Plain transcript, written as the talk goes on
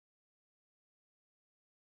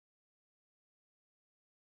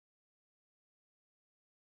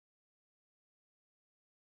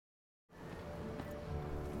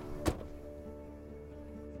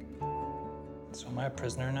So am I a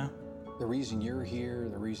prisoner now? The reason you're here,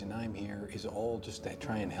 the reason I'm here, is all just to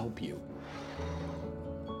try and help you.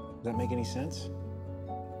 Does that make any sense?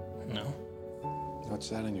 No. What's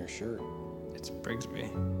that on your shirt? It's Brigsby.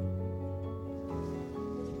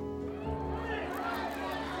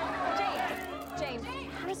 James,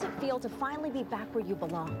 how does it feel to finally be back where you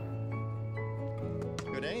belong?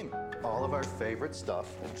 Good aim. All of our favorite stuff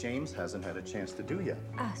that James hasn't had a chance to do yet.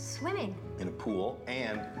 Swimming. In a pool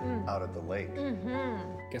and out at the lake.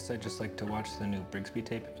 Guess I'd just like to watch the new Brigsby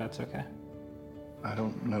tape, if that's okay. I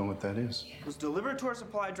don't know what that is. It was delivered to our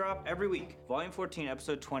supply drop every week. Volume 14,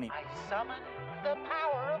 episode 20. I summon the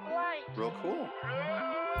power of light. Real cool.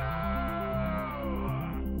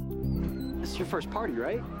 This is your first party,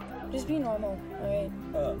 right? Just be normal, all right?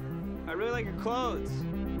 I really like your clothes.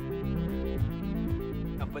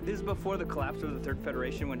 But this is before the collapse of the Third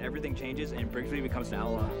Federation, when everything changes and Brigsby becomes an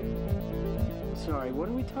outlaw. Sorry, what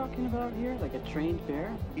are we talking about here? Like a trained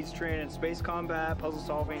bear? He's trained in space combat, puzzle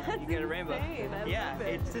solving. You get a rainbow. I love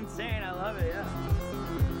it. It's insane. I love it. Yeah.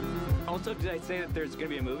 Also, did I say that there's gonna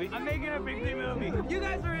be a movie? I'm making a Brigsby movie. You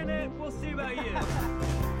guys are in it. We'll see about you.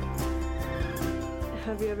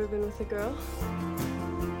 Have you ever been with a girl?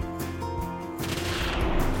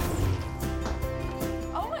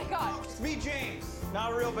 Oh my God! It's me, James.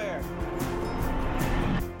 Not a real bear.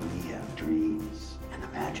 We have dreams and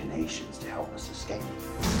imaginations to help us escape.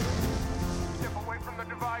 Step away from the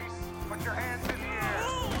device. Put your hands in the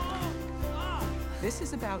air. This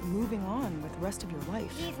is about moving on with the rest of your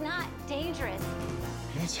life. He's not dangerous.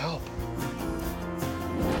 He needs help.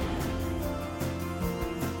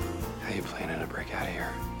 How you planning to break out of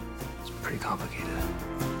here? It's pretty complicated.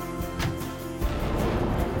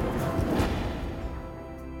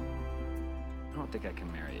 I don't think I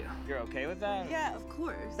can marry you. You're okay with that? Yeah, of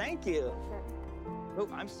course. Thank you. Oh,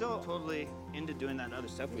 I'm still totally into doing that other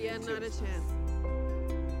stuff with you, too. Not a chance.